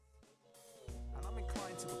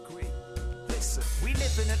Listen, we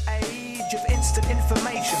live in an age of instant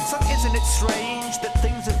information, so isn't it strange that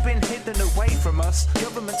things have been hidden away from us?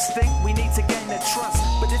 Governments think we need to gain their trust,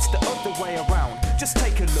 but it's the other way around. Just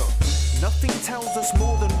take a look. Nothing tells us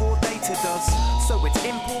more than raw data does, so it's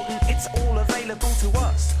important it's all available to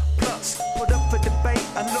us. Plus, put up for debate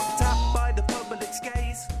and looked at by the public's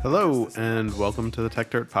gaze. Hello, and welcome to the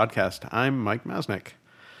Tech Dirt Podcast. I'm Mike Masnick.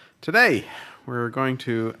 Today, we're going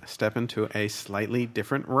to step into a slightly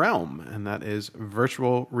different realm, and that is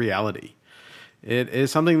virtual reality. It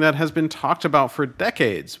is something that has been talked about for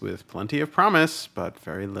decades, with plenty of promise, but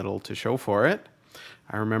very little to show for it.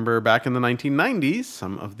 I remember back in the 1990s,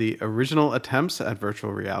 some of the original attempts at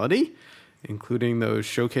virtual reality, including those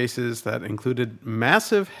showcases that included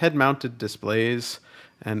massive head-mounted displays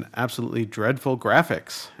and absolutely dreadful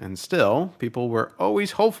graphics. And still, people were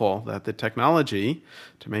always hopeful that the technology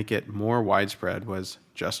to make it more widespread was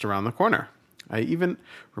just around the corner. I even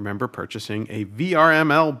remember purchasing a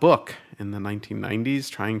VRML book in the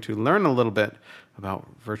 1990s, trying to learn a little bit about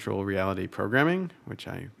virtual reality programming, which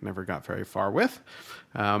I never got very far with.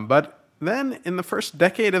 But then in the first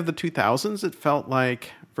decade of the 2000s, it felt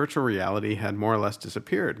like virtual reality had more or less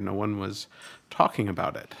disappeared. No one was talking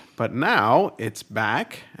about it. But now it's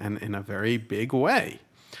back, and in a very big way.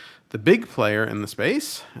 The big player in the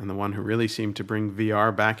space, and the one who really seemed to bring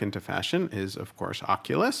VR back into fashion, is, of course,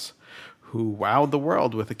 Oculus, who wowed the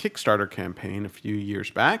world with a Kickstarter campaign a few years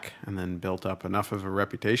back, and then built up enough of a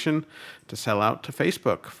reputation to sell out to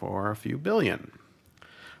Facebook for a few billion.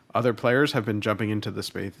 Other players have been jumping into the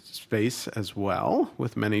space as well,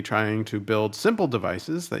 with many trying to build simple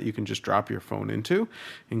devices that you can just drop your phone into,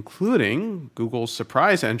 including Google's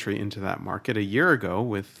surprise entry into that market a year ago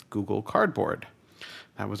with Google Cardboard.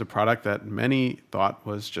 That was a product that many thought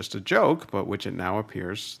was just a joke, but which it now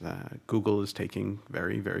appears that Google is taking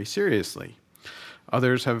very, very seriously.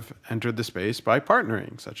 Others have entered the space by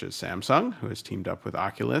partnering, such as Samsung, who has teamed up with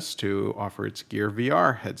Oculus to offer its Gear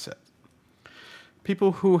VR headset.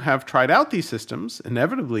 People who have tried out these systems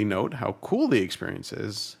inevitably note how cool the experience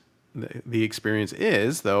is. The experience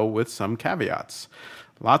is, though, with some caveats.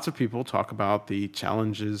 Lots of people talk about the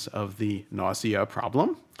challenges of the nausea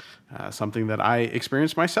problem, something that I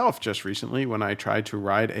experienced myself just recently when I tried to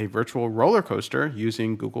ride a virtual roller coaster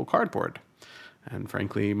using Google Cardboard. And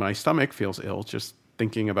frankly, my stomach feels ill just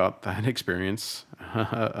thinking about that experience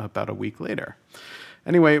about a week later.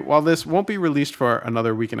 Anyway, while this won't be released for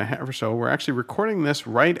another week and a half or so, we're actually recording this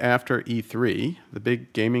right after E3, the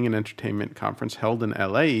big gaming and entertainment conference held in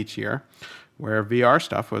LA each year, where VR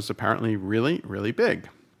stuff was apparently really, really big.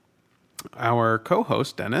 Our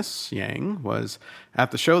co-host, Dennis Yang, was at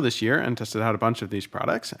the show this year and tested out a bunch of these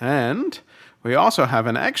products. And we also have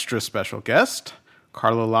an extra special guest,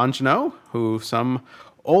 Carlo Longino, who some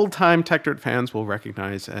old-time Tech Dirt fans will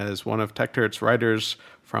recognize as one of Tech Dirt's writers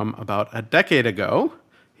from about a decade ago.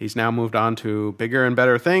 He's now moved on to bigger and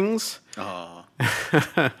better things,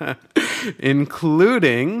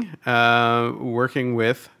 including working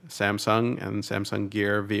with Samsung and Samsung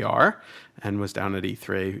Gear VR, and was down at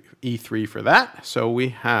E3 for that. So we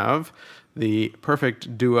have the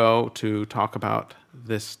perfect duo to talk about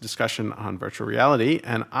this discussion on virtual reality,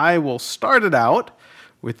 and I will start it out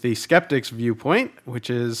with the skeptic's viewpoint, which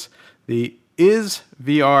is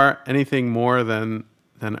VR anything more than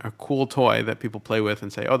a cool toy that people play with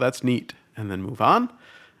and say, oh, that's neat, and then move on?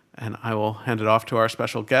 And I will hand it off to our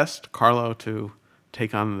special guest, Carlo, to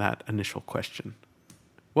take on that initial question.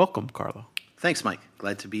 Welcome, Carlo. Thanks, Mike.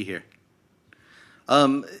 Glad to be here.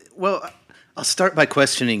 Well, I'll start by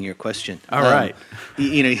questioning your question. All right.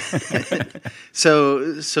 So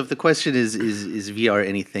if the question is VR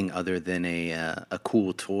anything other than a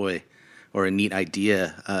cool toy or a neat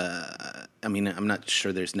idea? I mean, I'm not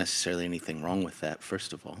sure there's necessarily anything wrong with that,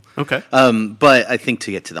 first of all. Okay. But I think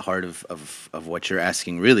to get to the heart of what you're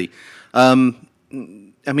asking, really, I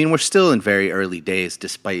mean, we're still in very early days,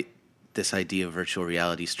 despite this idea of virtual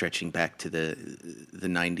reality stretching back to the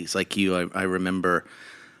 90s. Like you, I remember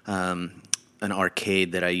an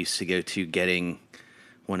arcade that I used to go to getting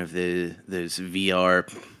one of those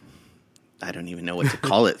VR, I don't even know what to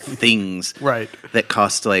call it, things right. that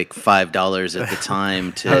cost like $5 at the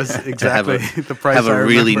time to, exactly to have the price have a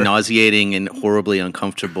really nauseating and horribly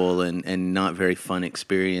uncomfortable and not very fun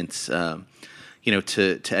experience. To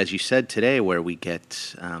as you said today, where we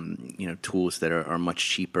get tools that are much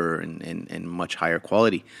cheaper and much higher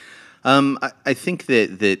quality. I think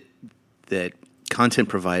that content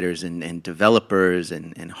providers and developers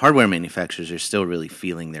and hardware manufacturers are still really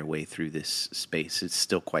feeling their way through this space. It's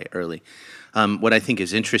still quite early. What I think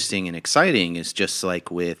is interesting and exciting is just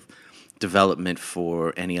like with development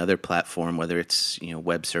for any other platform, whether it's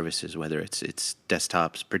web services, whether it's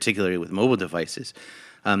desktops, particularly with mobile devices.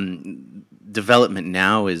 Development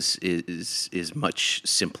now is much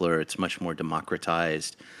simpler. It's much more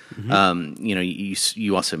democratized.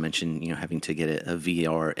 You also mentioned having to get a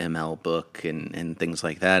VR ML book and things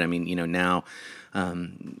like that. I mean, now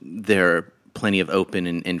there are plenty of open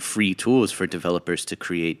and free tools for developers to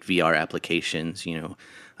create VR applications.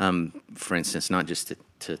 For instance, not just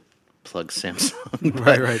to plug Samsung,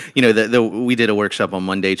 but, right. We did a workshop on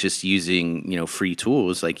Monday just using free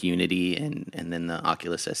tools like Unity and then the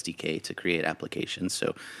Oculus SDK to create applications.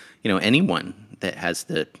 So anyone that has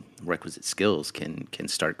the requisite skills can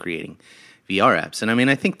start creating VR apps. And I mean,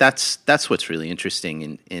 I think that's what's really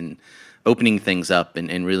interesting in opening things up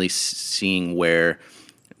and really seeing where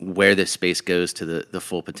this space goes to the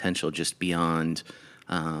full potential, just beyond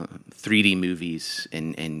 3D movies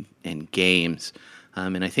and games.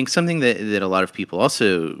 And I think something that a lot of people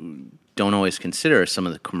also don't always consider are some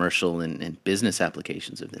of the commercial and business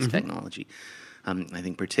applications of this technology. I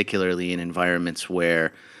think particularly in environments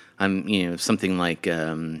where something like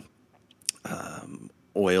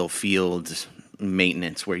oil field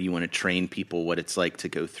maintenance, where you want to train people what it's like to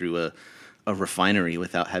go through a refinery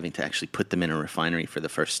without having to actually put them in a refinery for the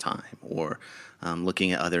first time, or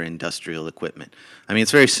looking at other industrial equipment. I mean,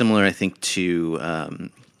 it's very similar, I think, to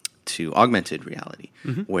augmented reality,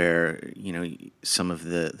 where some of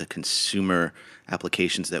the consumer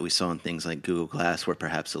applications that we saw in things like Google Glass were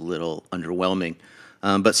perhaps a little underwhelming,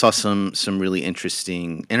 but saw some really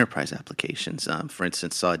interesting enterprise applications. For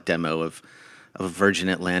instance, saw a demo of Virgin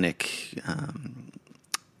Atlantic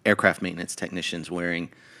aircraft maintenance technicians wearing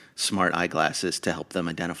smart eyeglasses to help them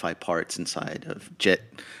identify parts inside of jet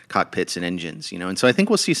cockpits and engines. And so I think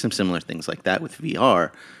we'll see some similar things like that with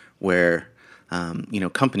VR, where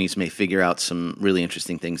companies may figure out some really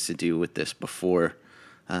interesting things to do with this before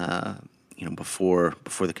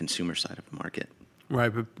the consumer side of the market.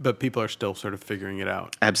 Right, but people are still sort of figuring it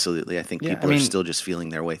out. Absolutely, I think people are still just feeling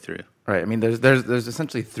their way through. Right. I mean, there's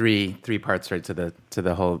essentially three parts, right, to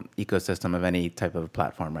the whole ecosystem of any type of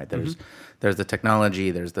platform, right? There's the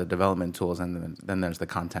technology, there's the development tools, and then there's the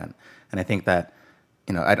content. And I think that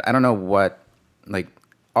I don't know what, like,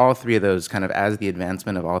 all three of those kind of, as the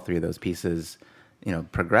advancement of all three of those pieces,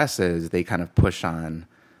 progresses, they kind of push on,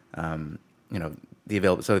 the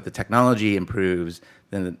available. So the technology improves,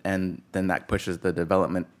 then that pushes the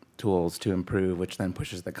development tools to improve, which then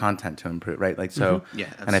pushes the content to improve, right? Like so. Yeah,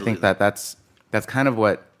 absolutely. And I think that's kind of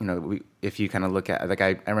what if you kind of look at, like,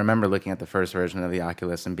 I remember looking at the first version of the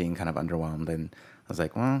Oculus and being kind of underwhelmed, and I was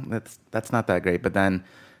like, well, that's not that great. But then,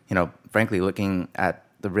 frankly, looking at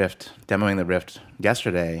the Rift, demoing the Rift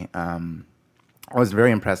yesterday, I was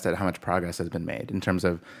very impressed at how much progress has been made in terms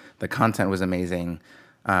of the content was amazing.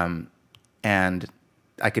 And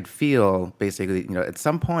I could feel basically, at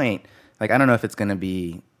some point, like, I don't know if it's going to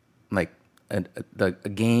be like a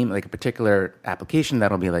game, like a particular application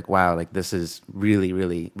that'll be like, wow, like this is really,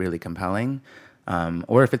 really, really compelling.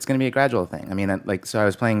 Or if it's going to be a gradual thing. I mean, so I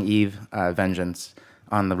was playing Eve Vengeance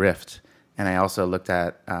on the Rift, and I also looked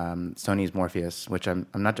at Sony's Morpheus, which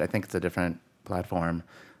I think it's a different platform,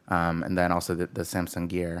 and then also the Samsung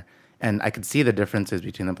Gear. And I could see the differences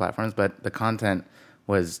between the platforms, but the content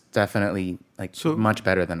was definitely much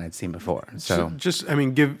better than I'd seen before. So just, I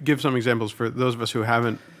mean, give some examples for those of us who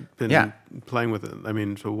haven't been playing with it. I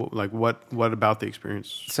mean, so what about the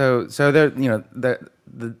experience? So there,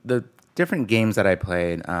 the different games that I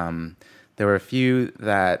played, there were a few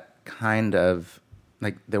that kind of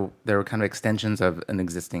like there were kind of extensions of an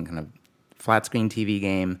existing kind of flat screen TV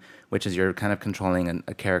game, which is you're kind of controlling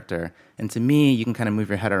a character. And to me, you can kind of move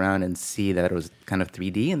your head around and see that it was kind of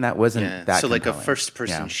 3D, and that wasn't that so compelling. like a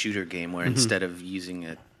first-person shooter game where instead of using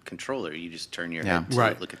a controller, you just turn your head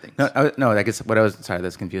to look at things. No, I guess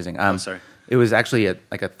that's confusing. Sorry. It was actually a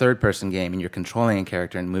third-person game, and you're controlling a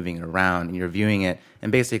character and moving it around, and you're viewing it.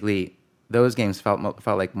 And basically, those games felt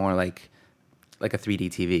like more like a 3D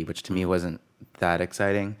TV, which to me wasn't that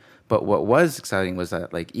exciting. But what was exciting was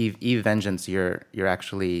that, like, Eve Vengeance, you're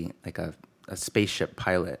actually like a spaceship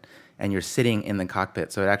pilot, and you're sitting in the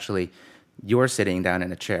cockpit. So you're sitting down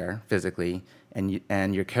in a chair physically,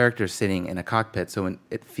 and your character's sitting in a cockpit. So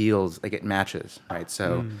it feels like it matches, right?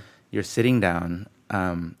 So you're sitting down,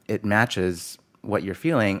 it matches what you're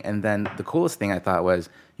feeling. And then the coolest thing I thought was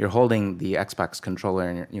you're holding the Xbox controller,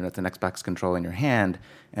 and it's an Xbox controller in your hand.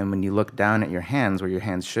 And when you look down at your hands, where your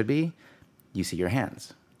hands should be, you see your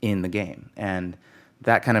hands in the game. And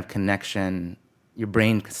that kind of connection, your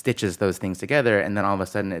brain stitches those things together, and then all of a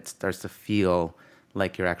sudden it starts to feel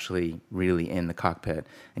like you're actually really in the cockpit.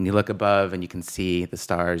 And you look above and you can see the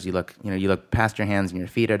stars. You look past your hands and your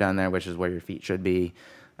feet are down there, which is where your feet should be.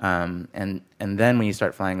 And then when you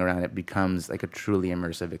start flying around, it becomes like a truly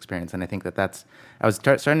immersive experience. And I think I was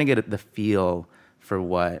starting to get the feel for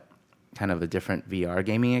what kind of a different VR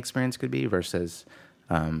gaming experience could be versus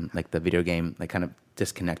like the video game, like kind of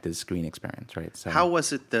disconnected screen experience, right? So how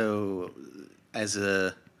was it though, as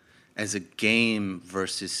a game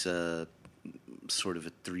versus sort of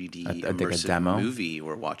a 3D immersive demo movie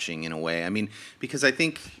we're watching in a way? I mean, because I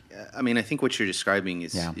think what you're describing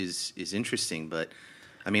is interesting, but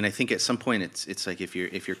I mean, I think at some point it's like if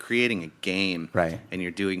you're creating a game, right, and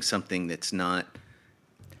you're doing something that's not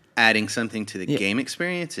adding something to the game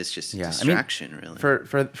experience, it's just a distraction, really.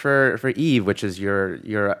 For Eve, which is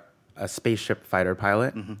you're a spaceship fighter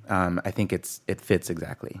pilot, I think it fits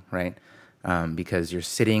exactly, right? Because you're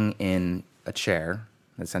sitting in a chair,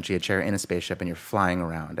 essentially a chair in a spaceship, and you're flying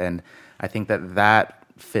around. And I think that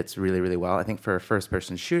fits really, really well. I think for a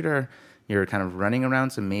first-person shooter, you're kind of running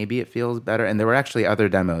around, so maybe it feels better. And there were actually other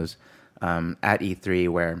demos at E3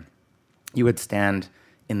 where you would stand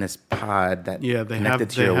in this pod that connected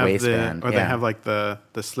to your waistband. They have like the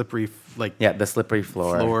slippery, the slippery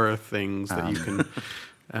floor things that you can...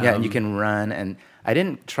 and you can run. And I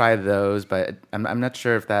didn't try those, but I'm not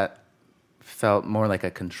sure if that felt more like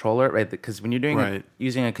a controller, right? Because when you're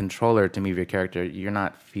using a controller to move your character, you're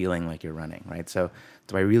not feeling like you're running, right? So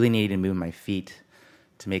do I really need to move my feet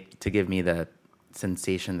to give me the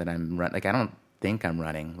sensation that I'm running? Like I don't think I'm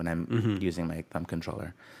running when I'm using my thumb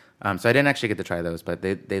controller. So I didn't actually get to try those, but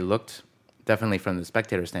they looked, definitely from the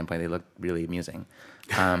spectator standpoint, they looked really amusing.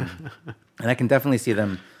 And I can definitely see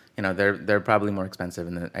them. They're probably more expensive,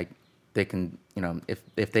 and they can,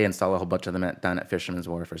 if they install a whole bunch of them down at Fisherman's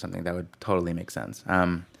Wharf or something, that would totally make sense.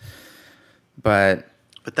 But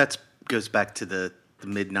that goes back to the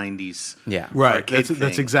mid '90s. Yeah, right.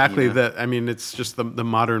 That's exactly that. I mean, it's just the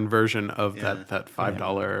modern version of that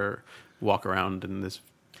 $5 walk around in this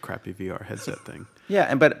crappy VR headset thing.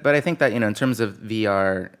 Yeah, but I think that in terms of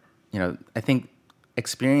VR, I think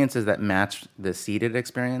experiences that match the seated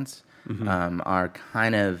experience are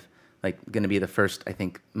kind of like going to be the first, I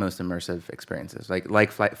think, most immersive experiences,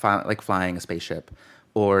 like flying a spaceship,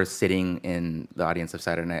 or sitting in the audience of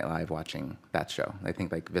Saturday Night Live watching that show. I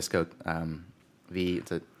think like Visco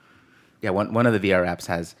one of the VR apps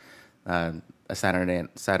has a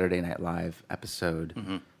Saturday Night Live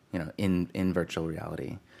episode, in virtual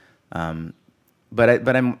reality. But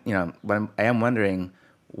I am wondering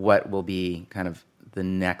what will be kind of the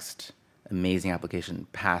next amazing application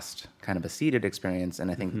past kind of a seated experience. And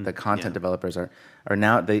I think the content developers are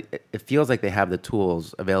now, it feels like they have the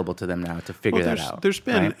tools available to them now to figure that out. There's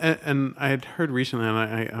been, and I had heard recently, and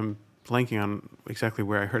I'm blanking on exactly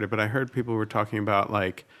where I heard it, but I heard people were talking about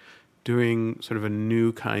like doing sort of a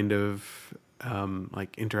new kind of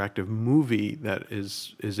like interactive movie that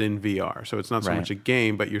is in VR. So it's not so much a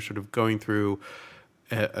game, but you're sort of going through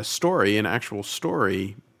a story, an actual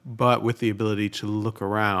story, but with the ability to look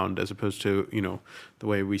around, as opposed to, the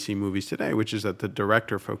way we see movies today, which is that the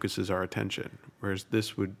director focuses our attention, whereas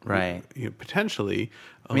this would potentially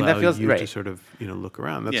allow you to sort of look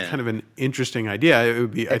around. That's kind of an interesting idea. It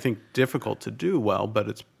would be, I think, difficult to do well, but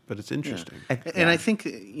it's interesting. Yeah. And I think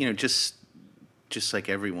just like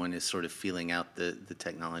everyone is sort of feeling out the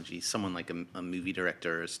technology, someone like a movie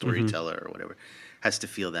director or a storyteller or whatever has to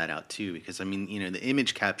feel that out too, because I mean, the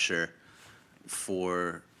image capture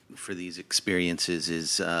for these experiences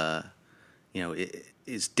is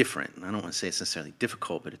is different. I don't want to say it's necessarily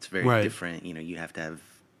difficult, but it's very different. You have to have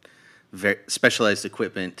very specialized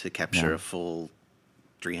equipment to capture a full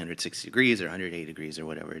 360 degrees or 180 degrees or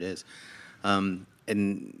whatever it is. And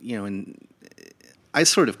I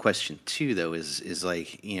sort of question too, though, is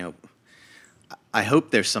like, I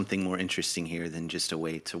hope there's something more interesting here than just a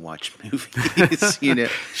way to watch movies,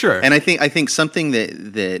 Sure. And I think something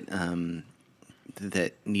that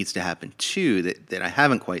needs to happen too, that I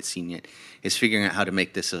haven't quite seen yet, is figuring out how to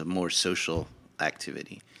make this a more social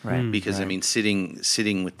activity. Right. Because I mean,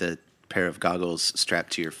 sitting with the pair of goggles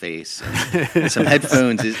strapped to your face and some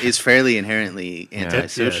headphones is fairly inherently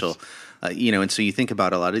antisocial. Yes. And so you think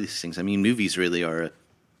about a lot of these things. I mean, movies really are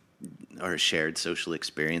a shared social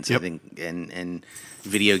experience, I think, and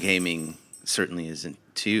video gaming certainly isn't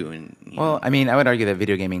too. And I mean, I would argue that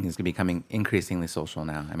video gaming is becoming increasingly social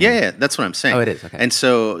now. I mean, yeah, that's what I'm saying. Oh, it is. Okay. And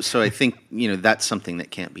so I think that's something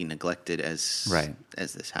that can't be neglected as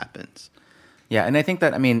this happens. Yeah, and I think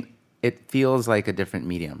that, I mean, it feels like a different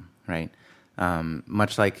medium, right?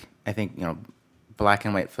 Much like, I think, black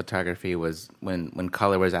and white photography was when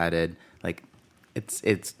color was added. Like, it's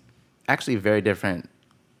actually very different,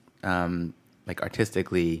 like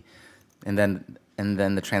artistically, and then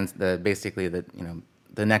basically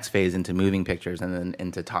the next phase into moving pictures and then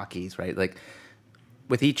into talkies, right? Like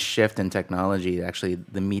with each shift in technology, actually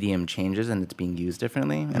the medium changes and it's being used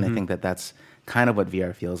differently. And I think that's kind of what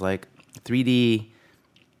VR feels like. 3D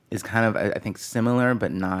is kind of, I think, similar,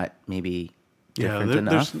 but not maybe different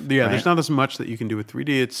enough. There's not as much that you can do with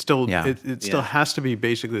 3D. It's still it still has to be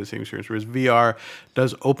basically the same experience. Whereas VR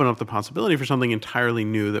does open up the possibility for something entirely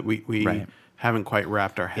new that we haven't quite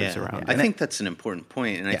wrapped our heads around. I think that's an important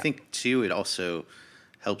point, and I think too it also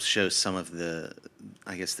helps show some of the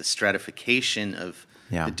stratification of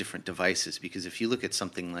the different devices. Because if you look at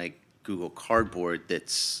something like Google Cardboard,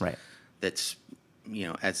 that's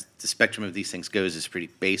as the spectrum of these things goes, is pretty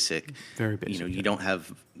basic. Very basic. You don't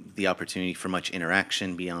have the opportunity for much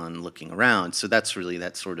interaction beyond looking around. So that's really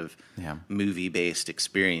that sort of movie-based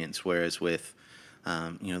experience. Whereas with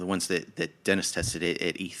the ones that Dennis tested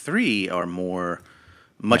at E3 are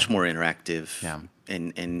much more interactive. Yeah.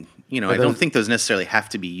 And I don't think those necessarily have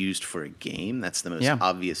to be used for a game. That's the most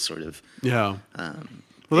obvious sort of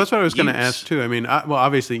well, that's what I was going to ask too. I mean,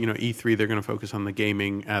 obviously, E3 they're going to focus on the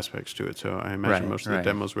gaming aspects to it. So I imagine most of the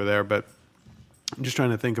demos were there. But I'm just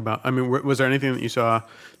trying to think about. I mean, was there anything that you saw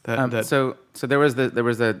that? So there was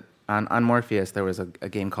on Morpheus there was a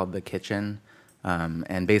game called The Kitchen,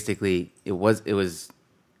 and basically it was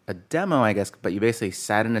a demo, I guess. But you basically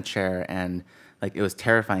sat in a chair and like it was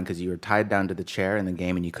terrifying because you were tied down to the chair in the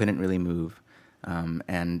game and you couldn't really move,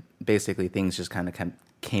 and basically things just kind of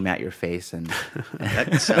came at your face, and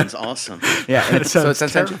that sounds awesome. Yeah, and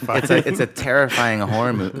it's a terrifying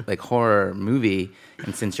horror movie,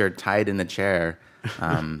 and since you're tied in the chair,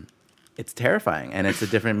 it's terrifying, and it's a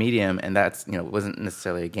different medium, and that's it wasn't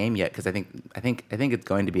necessarily a game yet because I think it's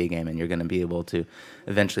going to be a game, and you're going to be able to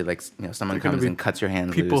eventually someone comes and cuts your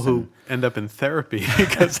hands. People who end up in therapy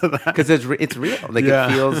because of that, because it's real. Like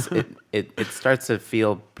it feels it starts to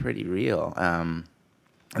feel pretty real.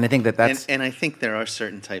 And I think that's... And I think there are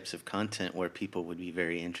certain types of content where people would be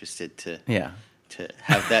very interested to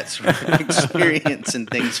have that sort of experience and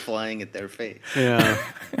things flying at their face. Yeah.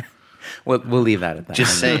 We'll leave that at that.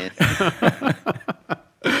 Just saying.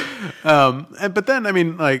 But then, I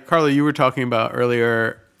mean, like, Carly, you were talking about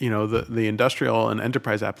earlier, the industrial and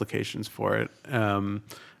enterprise applications for it.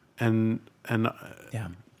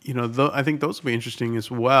 I think those will be interesting as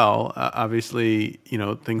well. Obviously,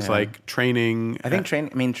 things like training. I think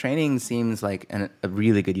training seems like a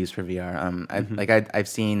really good use for VR. I've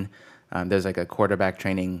seen there's like a quarterback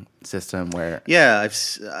training system where. Yeah, I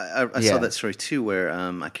saw that story too, where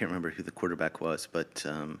I can't remember who the quarterback was, but.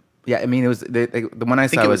 It was the one I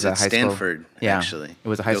saw was at a high Stanford. School. Actually, it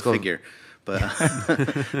was a high school figure. But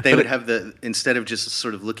they would have instead of just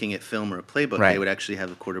sort of looking at film or a playbook, they would actually have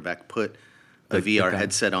the quarterback put a VR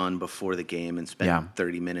headset on before the game and spend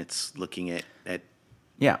 30 minutes looking at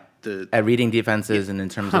reading defenses and in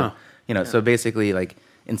terms of so basically like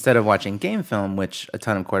instead of watching game film, which a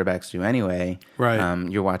ton of quarterbacks do anyway,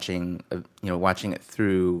 you're watching it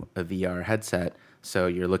through a VR headset. So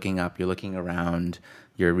you're looking up, you're looking around,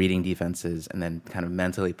 you're reading defenses, and then kind of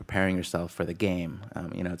mentally preparing yourself for the game.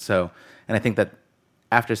 And I think that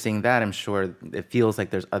after seeing that, I'm sure it feels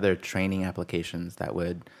like there's other training applications that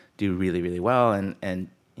would do really, really well and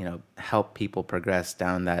help people progress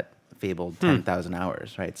down that fabled 10,000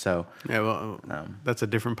 hours, right? So that's a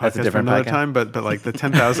different podcast for another time. But like the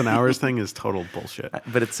 10,000 hours thing is total bullshit.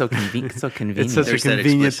 But it's so convenient. It's such a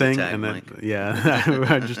convenient thing, tag, and then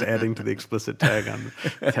I'm just adding to the explicit tag on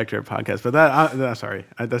the Tech Dirt podcast. But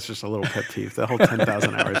that's just a little pet peeve. The whole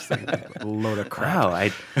 10,000 hours thing, a load of crap. Wow,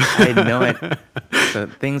 I know it. So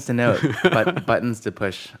things to note, but buttons to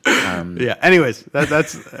push. Anyways,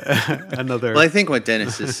 that's another. Well, I think what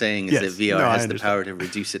Dennis is saying is that VR has the power to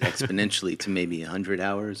reduce it exponentially to maybe 100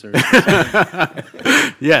 hours or.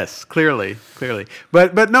 Yes, clearly.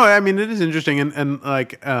 But no, I mean it is interesting,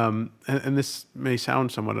 and this may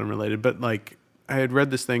sound somewhat unrelated, but like I had read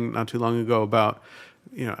this thing not too long ago about.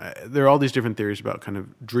 There are all these different theories about kind of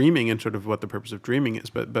dreaming and sort of what the purpose of dreaming is,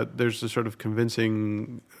 but there's a sort of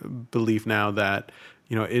convincing belief now that,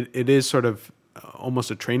 it is sort of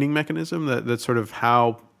almost a training mechanism that's sort of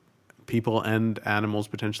how people and animals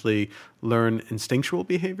potentially learn instinctual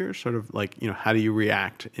behaviors, sort of like, how do you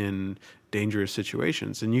react in dangerous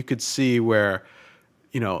situations? And you could see where,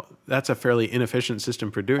 that's a fairly inefficient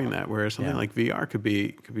system for doing that, whereas something like VR could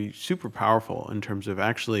be super powerful in terms of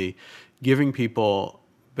actually giving people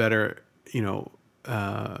better,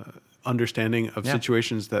 understanding of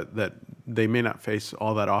situations that they may not face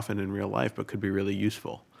all that often in real life, but could be really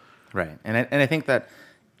useful. Right, and I think that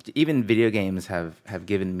even video games have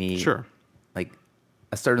given me Sure. like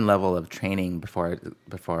a certain level of training before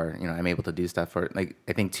I'm able to do stuff. For like,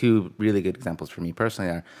 I think two really good examples for me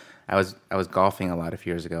personally are I was golfing a lot a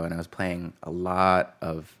few years ago, and I was playing a lot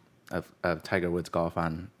of Tiger Woods golf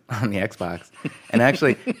on the Xbox, and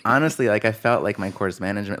actually honestly, like, I felt like my course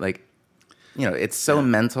management, like, it's so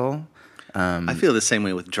mental. I feel the same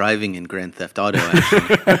way with driving in Grand Theft Auto,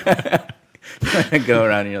 actually. Go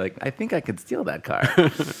around and you're like, I think I could steal that car.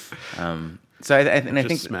 So I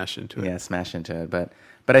think smash into it. Yeah, smash into it. But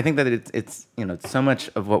I think that it's so much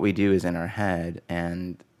of what we do is in our head,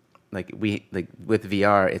 and like with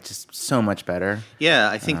VR, it's just so much better. Yeah,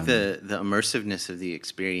 I think the immersiveness of the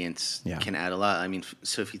experience Yeah. can add a lot. I mean,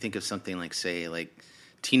 so if you think of something like, say, like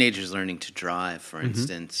teenagers learning to drive, for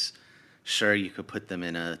instance, sure, you could put them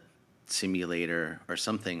in a simulator or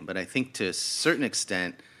something, but I think to a certain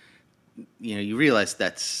extent, you realize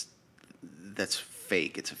that's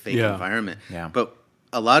fake. It's a fake environment. Yeah. But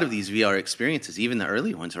a lot of these VR experiences, even the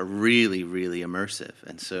early ones, are really, really immersive.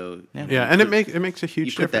 And so And it makes a huge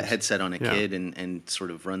you put difference. that headset on a kid and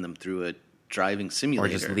sort of run them through a driving Or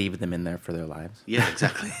simulator. just leave them in there for their lives. Yeah,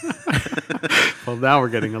 exactly. Well, now we're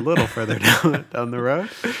getting a little further down the road.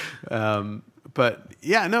 But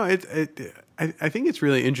yeah, no, I think it's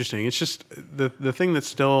really interesting. It's just the thing that's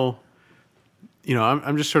still,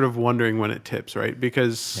 I'm just sort of wondering when it tips, right?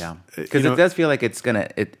 Because it does feel like it's gonna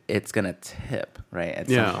tip, right, at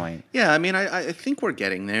some point. Yeah, I mean, I think we're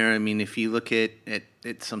getting there. I mean, if you look at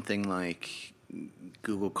something like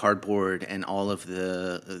Google Cardboard and all of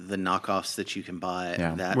the knockoffs that you can buy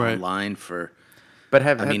online for. But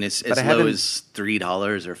as low as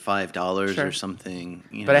 $3 or $5 or something.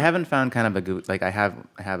 But I haven't found kind of I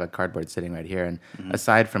have a cardboard sitting right here, and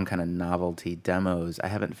aside from kind of novelty demos, I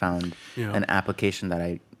haven't found an application that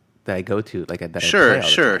I go to that I play all the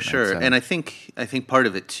time, right? So, And I think part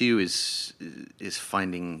of it too is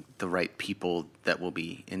finding the right people that will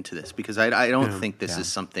be into this, because I don't think this is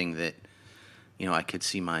something that I could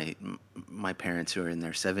see my parents who are in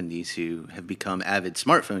their 70s who have become avid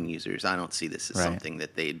smartphone users. I don't see this as something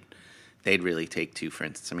that they'd really take to. For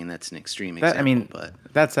instance, I mean, that's an extreme example. But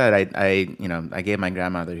that said, I gave my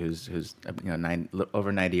grandmother who's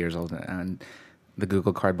over 90 years old and the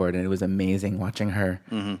Google Cardboard, and it was amazing watching her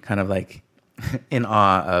kind of like in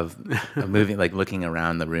awe of moving, like looking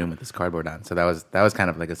around the room with this cardboard on. So that was kind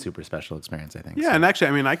of like a super special experience, I think. Yeah, so. and actually,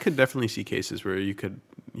 I mean, I could definitely see cases where you could,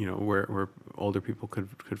 where older people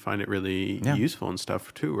could find it really useful and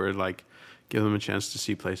stuff too, or like give them a chance to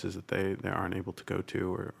see places that they aren't able to go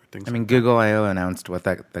to, or things. I mean, Google I/O announced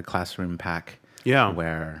the classroom pack. Yeah,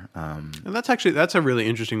 where and that's a really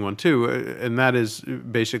interesting one too, and that is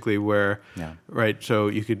basically where right. So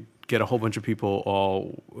you could get a whole bunch of people,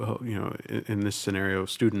 all in this scenario,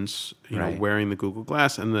 students, wearing the Google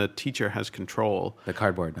Glass, and the teacher has control. The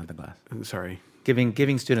cardboard, not the glass. Sorry,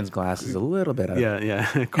 giving students glasses a little bit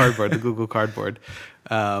of cardboard, the Google Cardboard,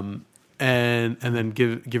 and then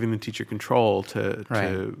giving the teacher control to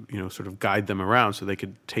sort of guide them around, so they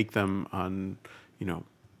could take them on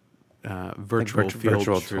virtual field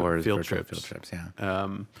trips,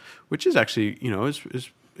 which is actually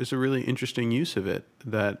is a really interesting use of it.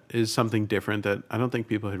 That is something different that I don't think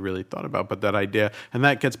people had really thought about. But that idea, and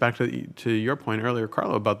that gets back to your point earlier,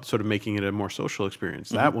 Carlo, about sort of making it a more social experience.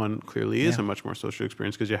 That one clearly is a much more social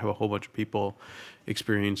experience, because you have a whole bunch of people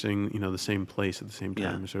experiencing the same place at the same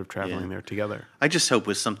time, sort of traveling there together. I just hope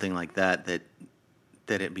with something like that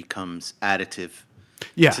it becomes additive.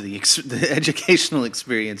 To the educational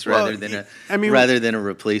experience rather than a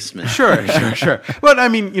replacement. Sure. But I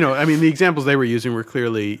mean, the examples they were using were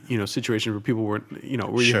clearly, situations where people weren't,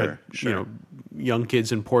 where you had, young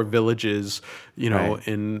kids in poor villages,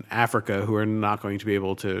 in Africa who are not going to be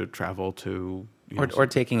able to travel to. Or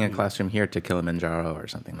taking a classroom here to Kilimanjaro or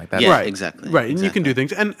something like that. Yeah, right, exactly. Right, and you can do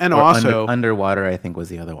things, and also underwater, I think, was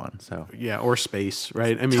the other one. So or space,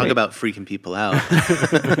 right? I mean, talk about freaking people out.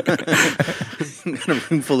 Got a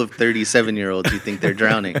room full of 37-year-olds who think they're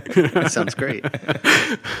drowning. That sounds great.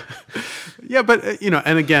 Yeah, but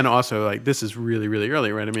and again, also like this is really, really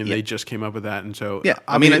early, right? I mean, they just came up with that, and so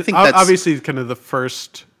I mean, I think that's obviously kind of the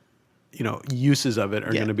first uses of it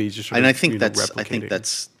are going to be just sort and of, I think replicating.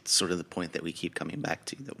 that's sort of the point that we keep coming back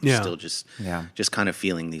to, that we're still just kind of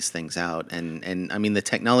feeling these things out, and I mean, the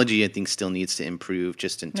technology I think still needs to improve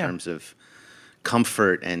just in terms of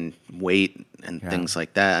comfort and weight and things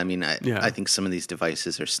like that. I mean, I think some of these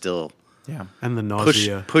devices are still and the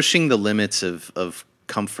nausea pushing the limits of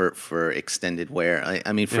comfort for extended wear.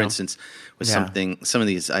 I mean, for instance, with some of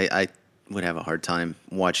these, I would have a hard time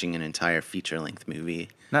watching an entire feature-length movie.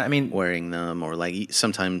 No, I mean, wearing them, or like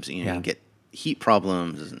sometimes you get heat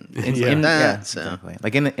problems and things Yeah. like that. Yeah, So exactly.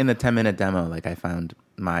 Like in the 10-minute demo, like I found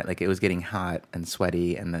it was getting hot and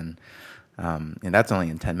sweaty, and then and that's only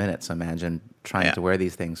in 10 minutes. So imagine trying to wear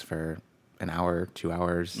these things for an hour, 2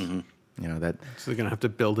 hours. You know that. So they're gonna have to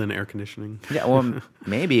build in air conditioning. Yeah, well,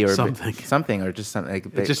 maybe or Something. or just something. Like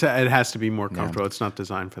It has to be more comfortable. It's not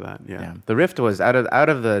designed for that. Yeah. yeah. The Rift was out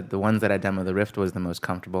of the ones that I demoed. The Rift was the most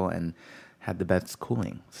comfortable and had the best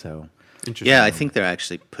cooling. So Interesting. yeah, I think they're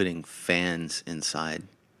actually putting fans inside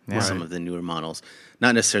some Right. of the newer models,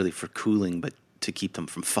 not necessarily for cooling, but to keep them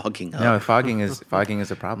from fogging up. no, fogging is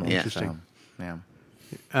a problem. Yeah. Interesting. So,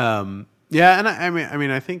 yeah. Yeah, and I mean,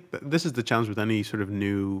 I think this is the challenge with any sort of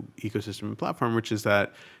new ecosystem and platform, which is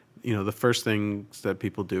that, you know, the first things that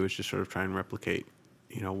people do is just sort of try and replicate,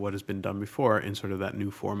 you know, what has been done before in sort of that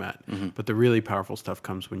new format. But the really powerful stuff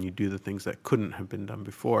comes when you do the things that couldn't have been done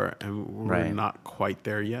before, and we're Right. not quite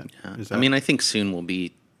there yet. Yeah. Is I mean, I think soon we'll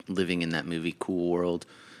be living in that movie Cool World.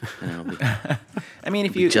 And it'll be, I mean,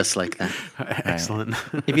 if be you just like that. excellent.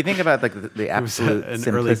 if you think about like the It was absolute an early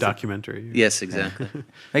simplicity, documentary. Yes, exactly.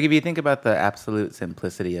 like if you think about the absolute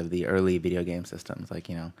simplicity of the early video game systems, like,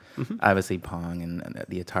 you know, obviously Pong and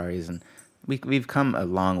the Ataris, and we've come a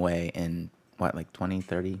long way in what, like 20,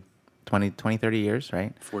 30 years,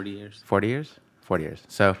 right? 40 years. 40 years? 40 years.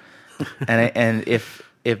 So, and if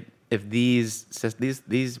these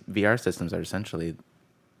VR systems are essentially,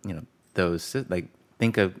 you know, those, like,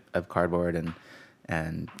 think of cardboard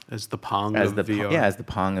and As the Pong as of the VR. as the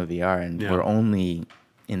Pong of VR, and Yeah. we're only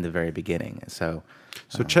in the very beginning. So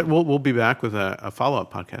So Chet, we'll be back with a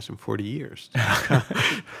follow-up podcast in 40 years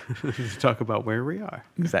to talk about where we are.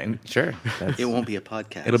 exactly, sure, that's, It won't be a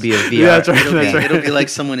podcast. it'll be a VR. Yeah, that's right. It'll be like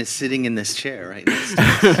someone is sitting in this chair right next to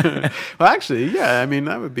us. Well, actually, yeah, I mean,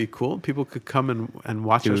 that would be cool. People could come and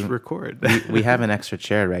watch us record. we have an extra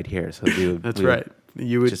chair right here, so That's right.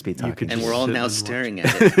 You would just be talking. And we're all sit now watch. staring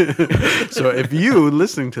at it. So if you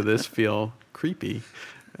listening to this feel creepy,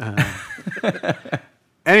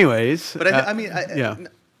 anyways. But I mean, yeah.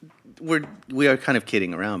 we are kind of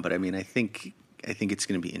kidding around, but I mean, I think it's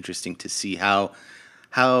going to be interesting to see how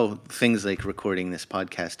things like recording this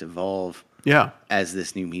podcast evolve Yeah. as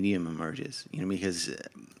this new medium emerges. You know, because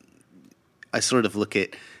I sort of look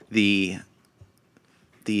at the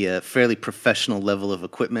fairly professional level of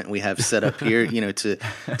equipment we have set up here, you know, to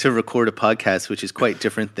record a podcast, which is quite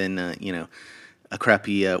different than you know, a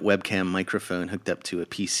crappy webcam microphone hooked up to a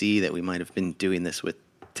PC that we might have been doing this with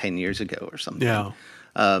 10 years ago or something. Yeah.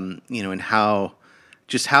 You know, and how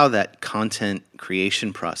that content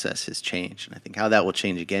creation process has changed. And I think how that will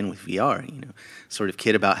change again with VR, you know, sort of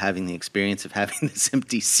kid about having the experience of having this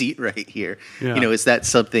empty seat right here. Yeah. You know, is that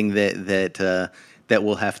something that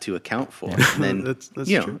we'll have to account for? And then, That's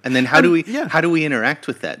you know, true. and then how do we interact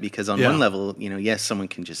with that? Because on Yeah. one level, you know, yes, someone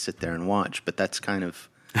can just sit there and watch, but that's kind of,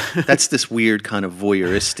 that's this weird kind of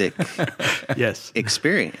voyeuristic Yes.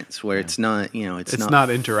 experience where it's not, you know, it's It's not not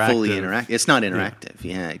interactive. fully interactive. It's not interactive.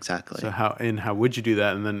 Yeah, exactly. So how would you do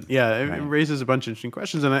that? And then it raises a bunch of interesting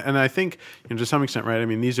questions. And I think, you know, to some extent, right? I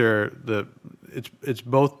mean, these are it's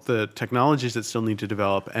both the technologies that still need to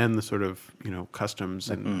develop and the sort of, you know, customs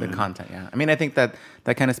and the content. Yeah, I mean, I think that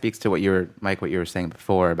kind of speaks to what you were saying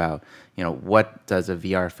before about, you know, what does a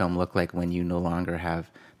VR film look like when you no longer have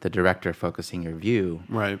the director focusing your view.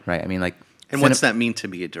 Right. I mean, like, and what's that mean to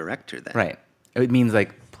be a director then? Right. It means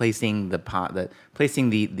like placing placing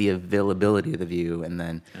the availability of the view, and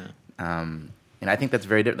then, and I think that's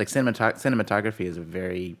very different. Like cinematography is a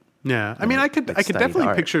very Yeah, I mean, I could studied definitely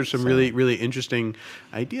art, picture some so- really really interesting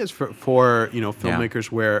ideas for you know,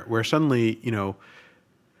 filmmakers where suddenly, you know,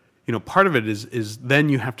 part of it is then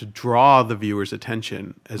you have to draw the viewer's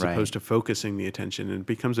attention as Right. opposed to focusing the attention, and it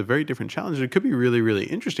becomes a very different challenge. It could be really really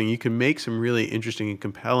interesting. You can make some really interesting and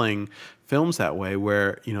compelling films that way,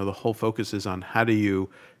 where, you know, the whole focus is on how do you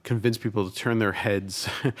convince people to turn their heads,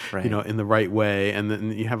 Right. you know, in the right way, and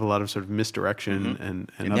then you have a lot of sort of misdirection and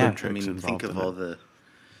other yeah, I tricks I mean, involved. think of in all it. the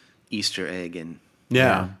Easter egg and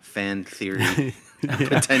Yeah. fan theory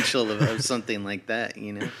potential of something like that,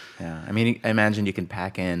 you know? Yeah, I mean, I imagine you can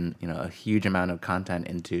pack in, you know, a huge amount of content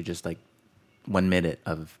into just like 1 minute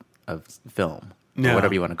of film, Yeah. or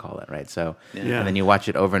whatever you want to call it, right? So, Yeah. and then you watch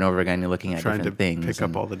it over and over again. You're looking at Trying to different things, pick up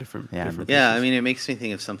and- all the different Yeah. different Yeah, pieces. I mean, it makes me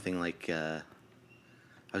think of something like,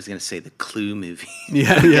 I was going to say the Clue movie.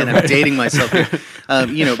 Yeah, Again, right. I'm dating myself here.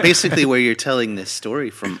 You know, basically where you're telling this story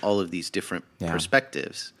from all of these different Yeah.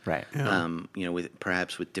 perspectives. right? Yeah. You know,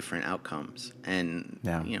 perhaps with different outcomes. And,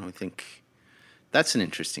 Yeah. you know, I think that's an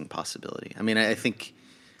interesting possibility. I mean, I think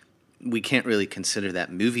we can't really consider that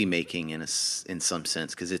movie making in some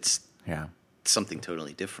sense, because it's Yeah. something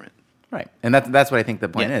totally different. Right, and that's what I think the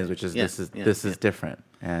point Yeah. is, which is Yeah. this is different,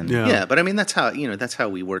 and Yeah. Yeah, but I mean that's how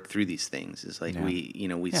we work through these things. Is like Yeah. we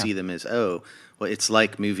Yeah. see them as well it's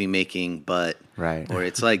like movie making, but Right. or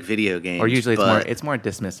it's like video games. or usually but, it's more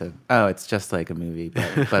dismissive. Oh, it's just like a movie,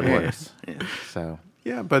 but worse. Yeah. So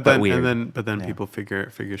Yeah, but But then weird. but then Yeah. people figure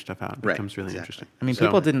stuff out. It Right, becomes really exactly. interesting. I mean, So-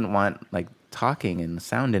 people didn't want like talking and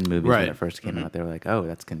sound in movies when Right. it first came out. They were like, "Oh,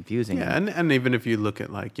 that's confusing." Yeah, and even if you look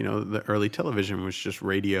at like the early television was just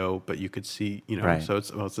radio, but you could see Right. so it's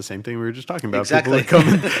the same thing we were just talking about. Exactly. People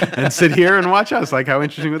would come and sit here and watch us. Like how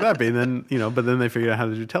interesting would that be? And then but then they figured out how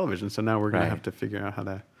to do television. So now we're gonna Right. have to figure out how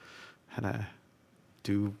to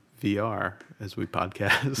do VR as we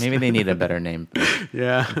podcast. Maybe they need a better name.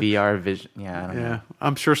 yeah. VR vision. Yeah, I don't Yeah, know.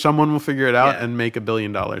 I'm sure someone will figure it out Yeah. and make $1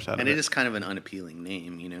 billion out of and it. it is kind of an unappealing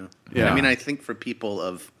name, Yeah. I mean, I think for people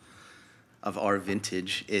of our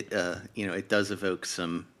vintage, it it does evoke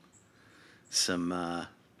some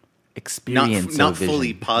Experience not of vision.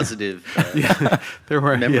 fully positive There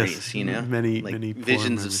were memories, many like many poor visions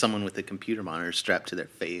of memories. someone with a computer monitor strapped to their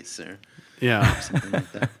face or Yeah. something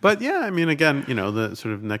like that. But yeah, I mean, again, the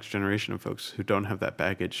sort of next generation of folks who don't have that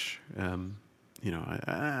baggage,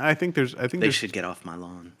 I think They there's should get off my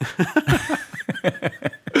lawn.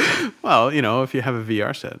 well, if you have a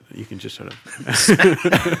VR set, you can just sort of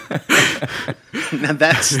Now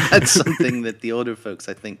that's something that the older folks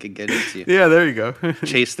I think could get into. yeah, there you go,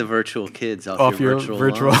 Chase the virtual kids off, off your your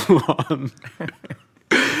virtual lawn. lawn.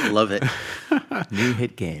 Love it. New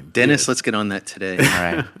hit game. Dennis, let's get on that today. All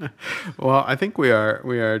right. Well, I think we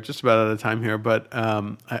are just about out of time here, but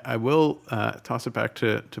I will toss it back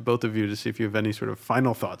to both of you to see if you have any sort of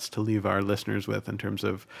final thoughts to leave our listeners with in terms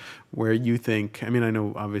of where you think. I mean, I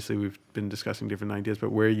know obviously we've been discussing different ideas,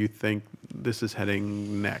 but where you think this is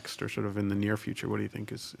heading next, or sort of in the near future, what do you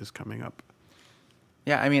think is coming up?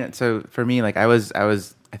 Yeah, I mean, so for me, like I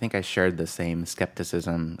think I shared the same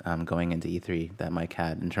skepticism going into E3 that Mike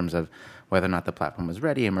had in terms of whether or not the platform was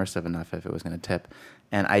ready, immersive enough, if it was going to tip.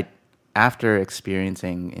 And after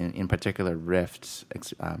experiencing in particular Rift's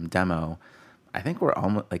demo, I think we're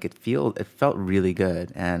almost like it felt really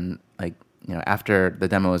good. And like after the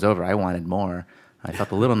demo was over, I wanted more. I felt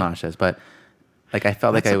a little nauseous, but like I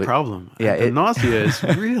felt That's like I a would. problem. Yeah, the nausea is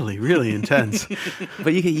really, really intense.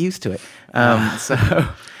 But you get used to it. So.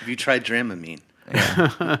 Have you tried Dramamine?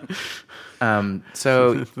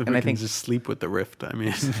 So, We and I can think just sleep with the Rift. I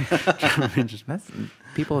mean, just, that's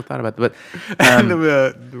people have thought about it,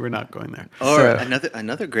 but we're not going there. Or So-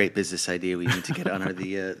 another great business idea we need to get on are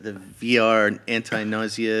the VR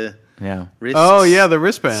anti-nausea yeah. wrist. Oh yeah, the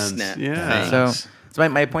wristbands. Snap Yeah. things. So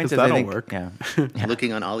my point Because is, I that'll think, work. yeah.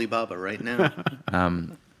 Looking on Alibaba right now.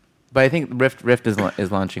 But I think Rift is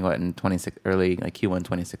launching in early like Q1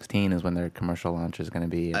 2016 is when their commercial launch is going to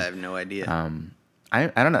be. I have no idea. I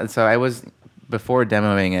don't know. So I was before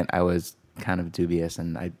demoing it, I was kind of dubious,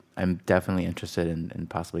 and I'm definitely interested in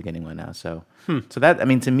possibly getting one now. So so that, I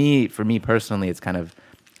mean, for me personally, it's kind of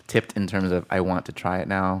tipped in terms of I want to try it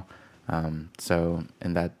now. So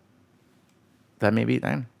and that maybe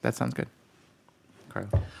that sounds good. Carlo.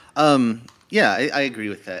 Yeah, I agree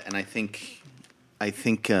with that, and I think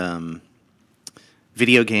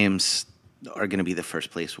video games are going to be the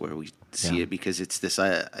first place where we see Yeah. it, because it's this.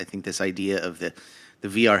 I think this idea of the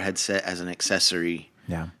VR headset as an accessory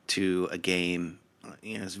Yeah. to a game.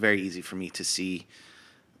 It's very easy for me to see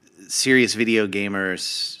serious video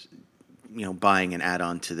gamers, buying an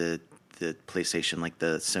add-on to the PlayStation, like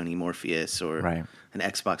the Sony Morpheus or Right. an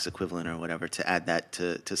Xbox equivalent or whatever, to add that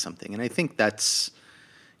to something. And I think that's,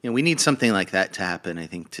 we need something like that to happen, I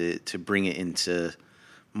think, to bring it into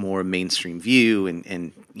more mainstream view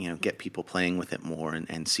and get people playing with it more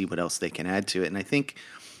and see what else they can add to it. And I think,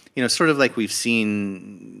 sort of like we've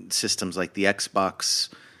seen systems like the Xbox,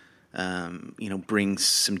 bring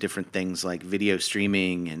some different things like video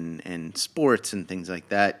streaming and sports and things like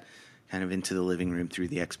that kind of into the living room through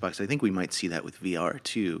the Xbox. I think we might see that with VR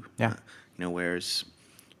too. Yeah. Whereas,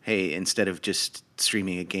 hey, instead of just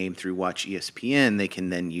streaming a game through Watch ESPN, they can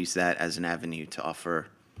then use that as an avenue to offer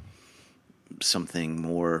something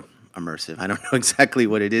more immersive. I don't know exactly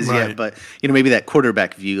what it is Right. yet, but maybe that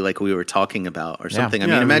quarterback view, like we were talking about, or something. I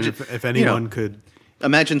mean, imagine if anyone could.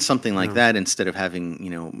 Imagine something like that instead of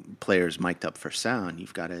having players mic'd up for sound.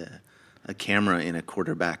 You've got a camera in a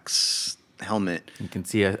quarterback's helmet. You can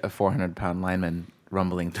see a 400-pound lineman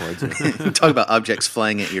rumbling towards you. Talk about objects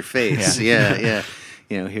flying at your face. Yeah.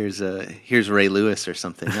 Here's Ray Lewis or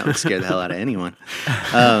something. That would scare the hell out of anyone.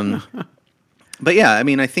 But yeah, I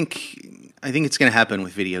mean, I think it's going to happen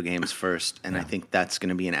with video games first, and I think that's going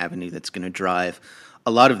to be an avenue that's going to drive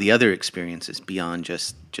a lot of the other experiences beyond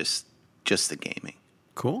just the gaming.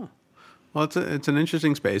 Cool. Well, it's an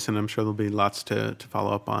interesting space, and I'm sure there'll be lots to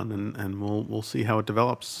follow up on, and we'll see how it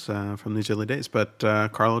develops from these early days. But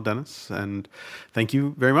Carlo, Dennis, and thank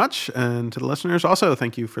you very much, and to the listeners also,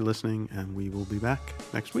 thank you for listening, and we will be back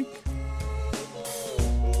next week.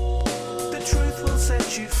 The truth will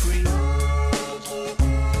set you free.